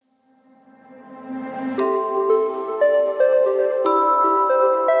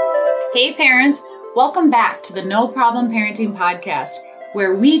Hey parents, welcome back to the No Problem Parenting Podcast,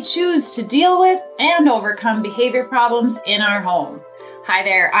 where we choose to deal with and overcome behavior problems in our home. Hi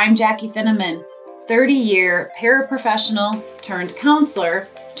there, I'm Jaci 30-year paraprofessional turned counselor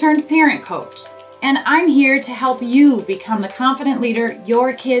turned parent coach. And I'm here to help you become the confident leader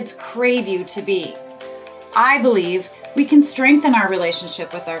your kids crave you to be. I believe we can strengthen our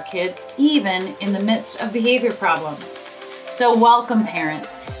relationship with our kids even in the midst of behavior problems. So welcome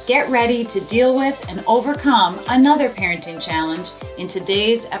parents. Get ready to deal with and overcome another parenting challenge in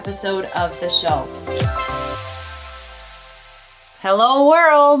today's episode of the show. Hello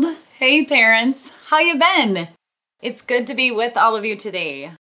world. Hey parents. How you been? It's good to be with all of you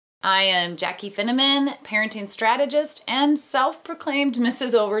today. I am Jaci Finneman, parenting strategist and self-proclaimed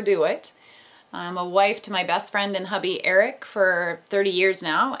Mrs. Overdo It. I'm a wife to my best friend and hubby Eric for 30 years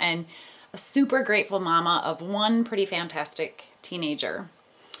now, and a super grateful mama of one pretty fantastic teenager.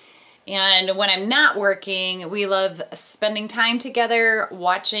 And when I'm not working, we love spending time together,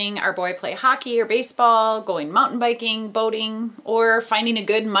 watching our boy play hockey or baseball, going mountain biking, boating, or finding a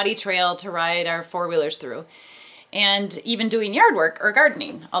good muddy trail to ride our four-wheelers through, and even doing yard work or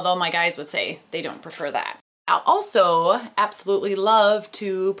gardening, although my guys would say they don't prefer that. I also absolutely love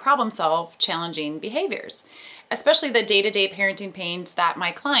to problem solve challenging behaviors, especially the day-to-day parenting pains that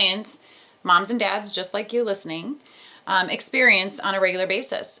my clients, moms and dads just like you listening, experience on a regular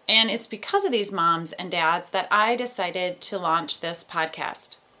basis. And it's because of these moms and dads that I decided to launch this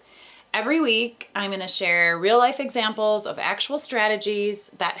podcast. Every week, I'm going to share real-life examples of actual strategies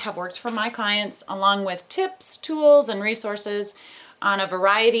that have worked for my clients, along with tips, tools, and resources on a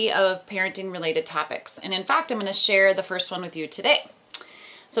variety of parenting-related topics. And in fact, I'm going to share the first one with you today.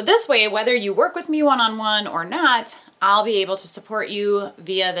 So this way, whether you work with me one-on-one or not, I'll be able to support you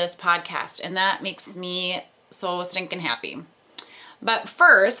via this podcast, and that makes me so stinking happy. But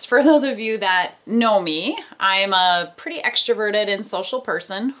first, for those of you that know me, I'm a pretty extroverted and social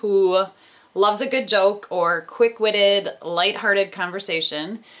person who loves a good joke or quick-witted, lighthearted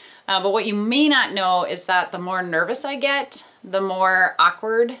conversation. But what you may not know is that the more nervous I get, the more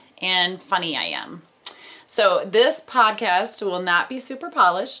awkward and funny I am. So this podcast will not be super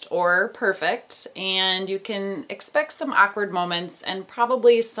polished or perfect, and you can expect some awkward moments and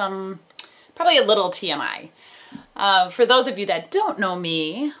probably a little TMI. For those of you that don't know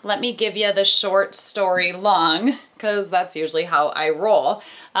me, let me give you the short story long, because that's usually how I roll.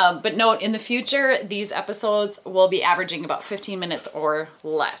 But note, in the future, these episodes will be averaging about 15 minutes or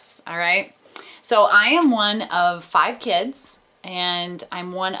less, all right? So I am one of 5 kids, and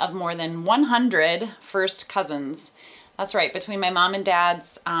I'm one of more than 100 first cousins. That's right, between my mom and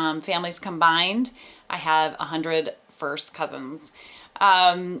dad's families combined, I have 100 first cousins.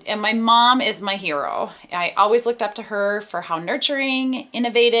 And my mom is my hero. I always looked up to her for how nurturing,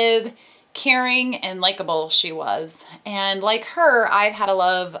 innovative, caring, and likable she was. And like her, I've had a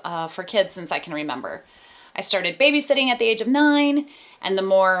love for kids since I can remember. I started babysitting at the age of 9, and the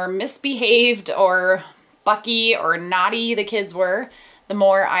more misbehaved or bucky or naughty the kids were, the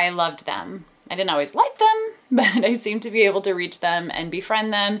more I loved them. I didn't always like them, but I seemed to be able to reach them and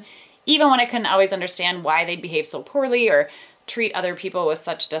befriend them, even when I couldn't always understand why they'd behave so poorly or treat other people with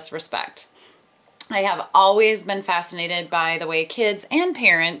such disrespect. I have always been fascinated by the way kids and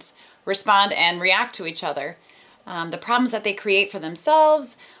parents respond and react to each other, the problems that they create for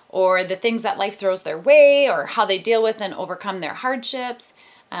themselves, or the things that life throws their way, or how they deal with and overcome their hardships,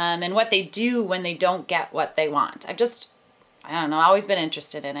 and what they do when they don't get what they want. Always been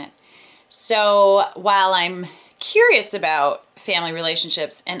interested in it. So while I'm curious about family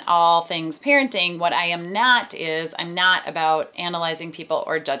relationships and all things parenting, what I am not is I'm not about analyzing people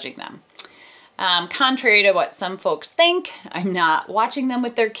or judging them. Contrary to what some folks think, I'm not watching them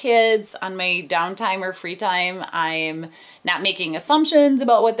with their kids on my downtime or free time. I'm not making assumptions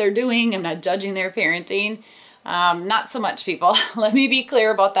about what they're doing. I'm not judging their parenting. Not so much, people. Let me be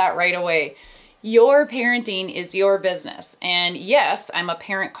clear about that right away. Your parenting is your business. And yes, I'm a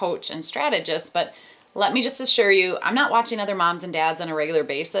parent coach and strategist, but let me just assure you, I'm not watching other moms and dads on a regular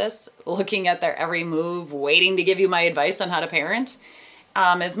basis, looking at their every move, waiting to give you my advice on how to parent.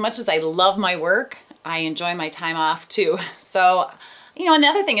 As much as I love my work, I enjoy my time off too. So, and the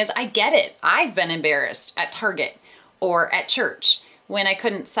other thing is I get it. I've been embarrassed at Target or at church when I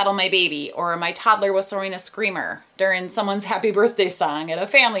couldn't settle my baby, or my toddler was throwing a screamer during someone's happy birthday song at a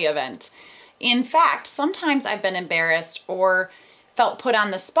family event. In fact, sometimes I've been embarrassed or felt put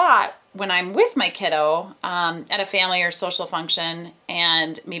on the spot when I'm with my kiddo at a family or social function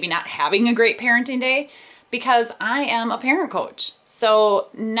and maybe not having a great parenting day, because I am a parent coach. So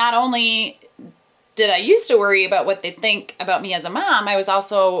not only did I used to worry about what they think about me as a mom, I was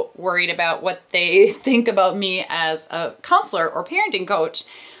also worried about what they think about me as a counselor or parenting coach.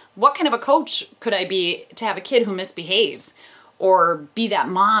 What kind of a coach could I be to have a kid who misbehaves or be that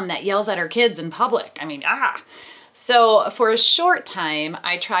mom that yells at her kids in public? I mean, So for a short time,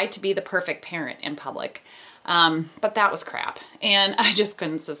 I tried to be the perfect parent in public, but that was crap, and I just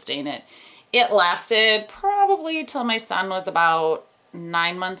couldn't sustain it. It lasted probably till my son was about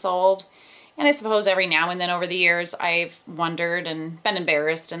 9 months old. And I suppose every now and then over the years, I've wondered and been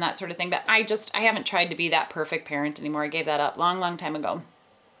embarrassed and that sort of thing. But I haven't tried to be that perfect parent anymore. I gave that up long time ago.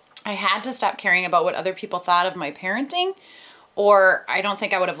 I had to stop caring about what other people thought of my parenting, or I don't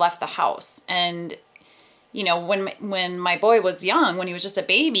think I would have left the house. And, you know, when my boy was young, when he was just a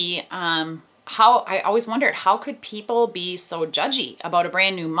baby, I always wondered, how could people be so judgy about a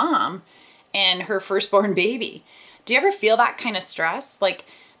brand new mom and her firstborn baby? Do you ever feel that kind of stress? Like,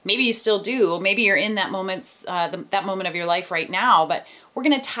 maybe you still do. Maybe you're in that moment of your life right now. But we're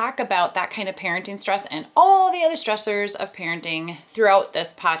going to talk about that kind of parenting stress and all the other stressors of parenting throughout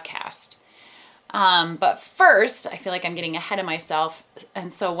this podcast. But first, I feel like I'm getting ahead of myself.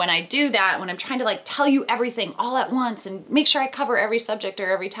 And so when I do that, when I'm trying to tell you everything all at once and make sure I cover every subject or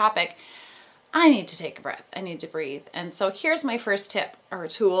every topic, I need to take a breath. I need to breathe. And so here's my first tip or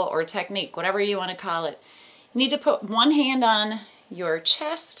tool or technique, whatever you want to call it. You need to put one hand on your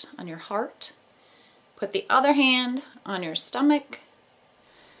chest, on your heart. Put the other hand on your stomach.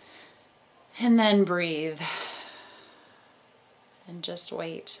 And then breathe. And just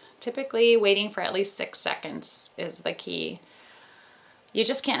wait. Typically, waiting for at least 6 seconds is the key. You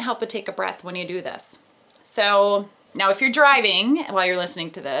just can't help but take a breath when you do this. So now if you're driving while you're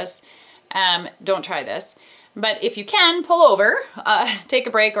listening to this, don't try this. But if you can, pull over, take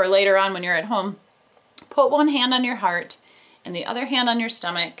a break, or later on when you're at home, put one hand on your heart and the other hand on your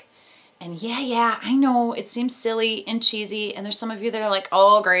stomach. And yeah, I know it seems silly and cheesy. And there's some of you that are like,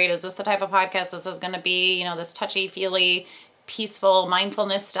 oh, great. Is this the type of podcast this is going to be? You know, this touchy-feely, peaceful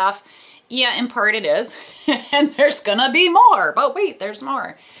mindfulness stuff. Yeah, in part it is. And there's going to be more. But wait, there's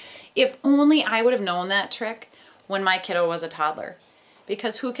more. If only I would have known that trick when my kiddo was a toddler.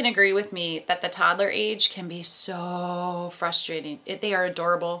 Because who can agree with me that the toddler age can be so frustrating? They are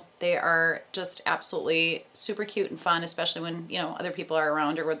adorable. They are just absolutely super cute and fun, especially when, you know, other people are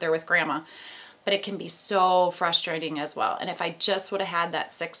around or they're with grandma. But it can be so frustrating as well. And if I just would have had that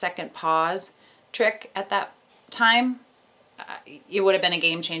 6-second pause trick at that time, it would have been a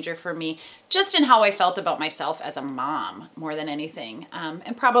game changer for me, just in how I felt about myself as a mom more than anything,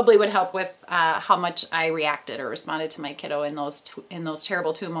 and probably would help with how much I reacted or responded to my kiddo in those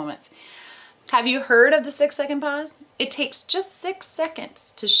terrible 2 moments. Have you heard of the 6-second pause? It takes just 6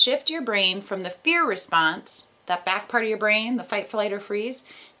 seconds to shift your brain from the fear response, that back part of your brain, the fight, flight, or freeze,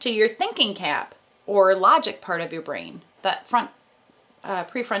 to your thinking cap or logic part of your brain, that front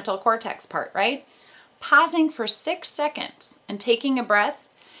prefrontal cortex part, right? Pausing for 6 seconds and taking a breath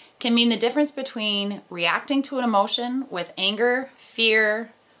can mean the difference between reacting to an emotion with anger,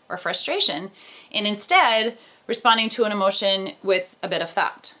 fear, or frustration, and instead responding to an emotion with a bit of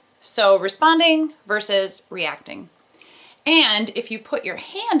thought. So responding versus reacting. And if you put your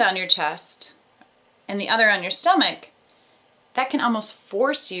hand on your chest and the other on your stomach, that can almost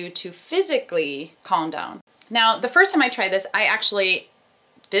force you to physically calm down. Now, the first time I tried this, I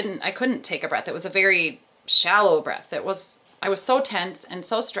couldn't take a breath. It was a very shallow breath. I was so tense and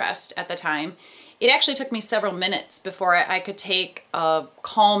so stressed at the time. It actually took me several minutes before I could take a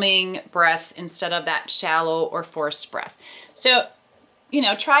calming breath instead of that shallow or forced breath. So, you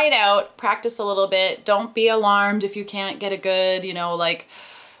know, try it out, practice a little bit. Don't be alarmed if you can't get a good,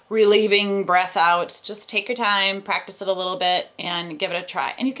 relieving breath out. Just take your time, practice it a little bit, and give it a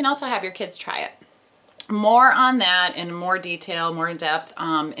try. And you can also have your kids try it. More on that in more detail, more in depth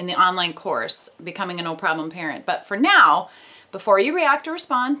in the online course, Becoming a No Problem Parent. But for now, before you react or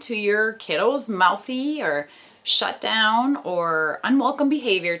respond to your kiddo's mouthy or shut down or unwelcome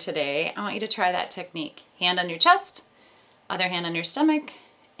behavior today, I want you to try that technique. Hand on your chest, other hand on your stomach,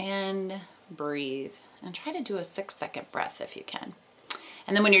 and breathe. And try to do a 6-second breath if you can.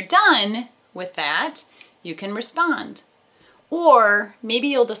 And then when you're done with that, you can respond. Or maybe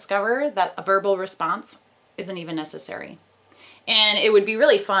you'll discover that a verbal response isn't even necessary. And it would be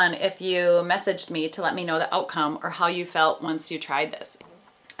really fun if you messaged me to let me know the outcome or how you felt once you tried this.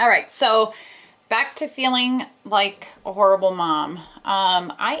 All right, so back to feeling like a horrible mom.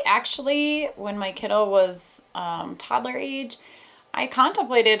 I actually, when my kiddo was toddler age, I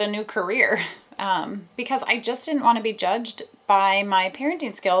contemplated a new career because I just didn't want to be judged by my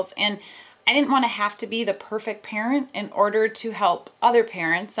parenting skills, and I didn't want to have to be the perfect parent in order to help other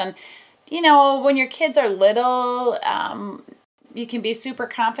parents. And, when your kids are little, you can be super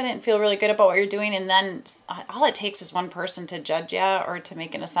confident and feel really good about what you're doing. And then all it takes is one person to judge you or to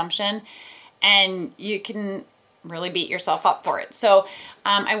make an assumption, and you can really beat yourself up for it. So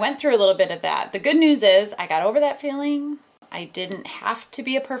I went through a little bit of that. The good news is I got over that feeling. I didn't have to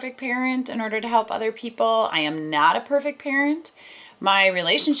be a perfect parent in order to help other people. I am not a perfect parent. My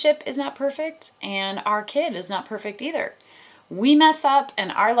relationship is not perfect, and our kid is not perfect either. We mess up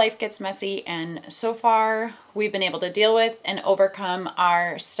and our life gets messy, and so far we've been able to deal with and overcome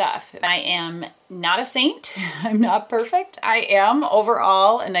our stuff. I am not a saint. I'm not perfect. I am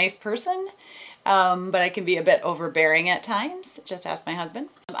overall a nice person, but I can be a bit overbearing at times. Just ask my husband.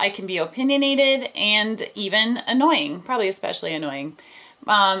 I can be opinionated and even annoying, probably especially annoying.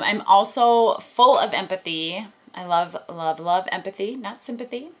 I'm also full of empathy. I love, love, love empathy, not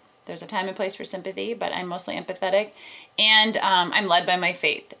sympathy. There's a time and place for sympathy, but I'm mostly empathetic. And I'm led by my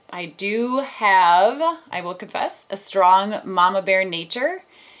faith. I do have, I will confess, a strong mama bear nature.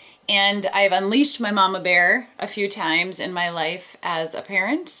 And I've unleashed my mama bear a few times in my life as a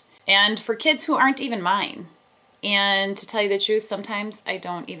parent, and for kids who aren't even mine. And to tell you the truth, sometimes I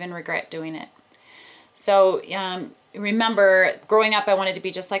don't even regret doing it. So remember, growing up, I wanted to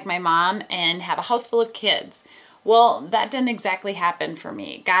be just like my mom and have a house full of kids. Well, that didn't exactly happen for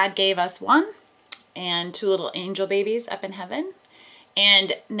me. God gave us one and 2 little angel babies up in heaven,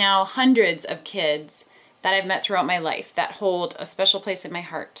 and now hundreds of kids that I've met throughout my life that hold a special place in my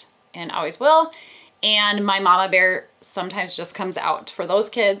heart and always will. And my mama bear sometimes just comes out for those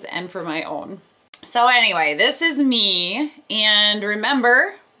kids and for my own. So anyway, this is me. And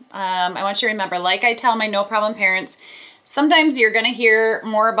remember, I want you to remember, like I tell my no problem parents, sometimes you're going to hear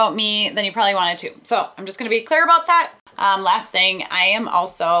more about me than you probably wanted to. So I'm just going to be clear about that. Last thing, I am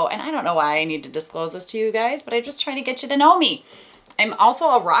also, and I don't know why I need to disclose this to you guys, but I'm just trying to get you to know me. I'm also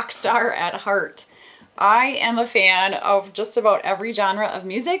a rock star at heart. I am a fan of just about every genre of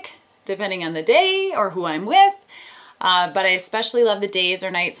music, depending on the day or who I'm with. But I especially love the days or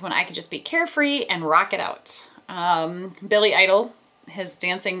nights when I can just be carefree and rock it out. Billy Idol, his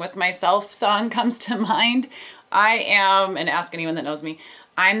Dancing With Myself song comes to mind. I am, and ask anyone that knows me,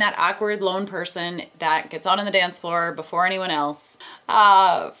 I'm that awkward lone person that gets out on the dance floor before anyone else.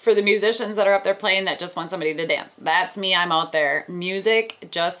 For the musicians that are up there playing that just want somebody to dance, that's me. I'm out there. Music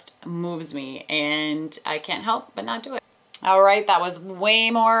just moves me, and I can't help but not do it. All right, that was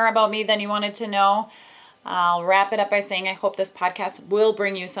way more about me than you wanted to know. I'll wrap it up by saying I hope this podcast will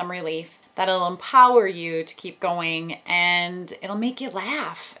bring you some relief, that it'll empower you to keep going, and it'll make you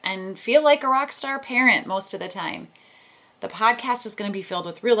laugh and feel like a rock star parent most of the time. The podcast is going to be filled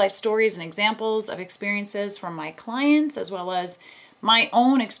with real life stories and examples of experiences from my clients, as well as my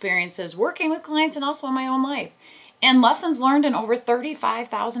own experiences working with clients and also in my own life, and lessons learned in over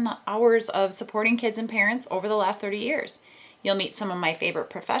 35,000 hours of supporting kids and parents over the last 30 years. You'll meet some of my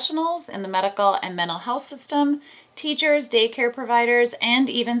favorite professionals in the medical and mental health system, teachers, daycare providers, and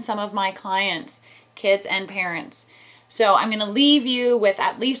even some of my clients, kids and parents. So I'm going to leave you with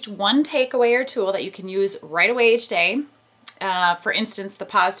at least one takeaway or tool that you can use right away each day. For instance, the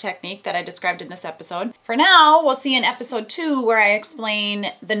pause technique that I described in this episode. For now, we'll see in episode 2 where I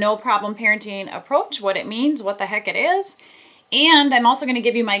explain the no problem parenting approach, what it means, what the heck it is. And I'm also going to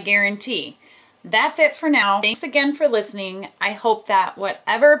give you my guarantee. That's it for now. Thanks again for listening. I hope that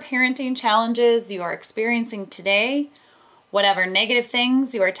whatever parenting challenges you are experiencing today, whatever negative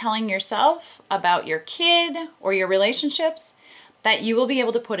things you are telling yourself about your kid or your relationships, that you will be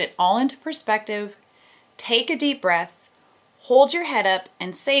able to put it all into perspective, take a deep breath, hold your head up,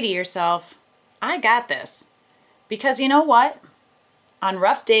 and say to yourself, I got this. Because you know what? On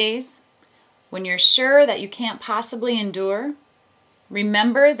rough days, when you're sure that you can't possibly endure,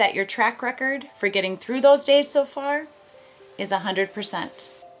 remember that your track record for getting through those days so far is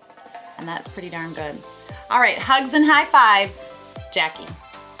 100%. And that's pretty darn good. All right, hugs and high fives, Jaci.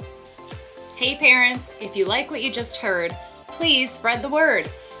 Hey parents, if you like what you just heard, please spread the word.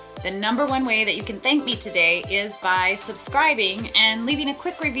 The number one way that you can thank me today is by subscribing and leaving a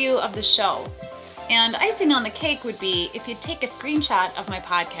quick review of the show. And icing on the cake would be if you'd take a screenshot of my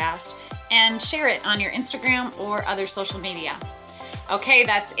podcast and share it on your Instagram or other social media. Okay,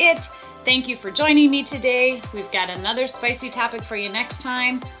 that's it. Thank you for joining me today. We've got another spicy topic for you next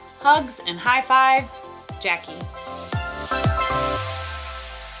time. Hugs and high fives, Jaci.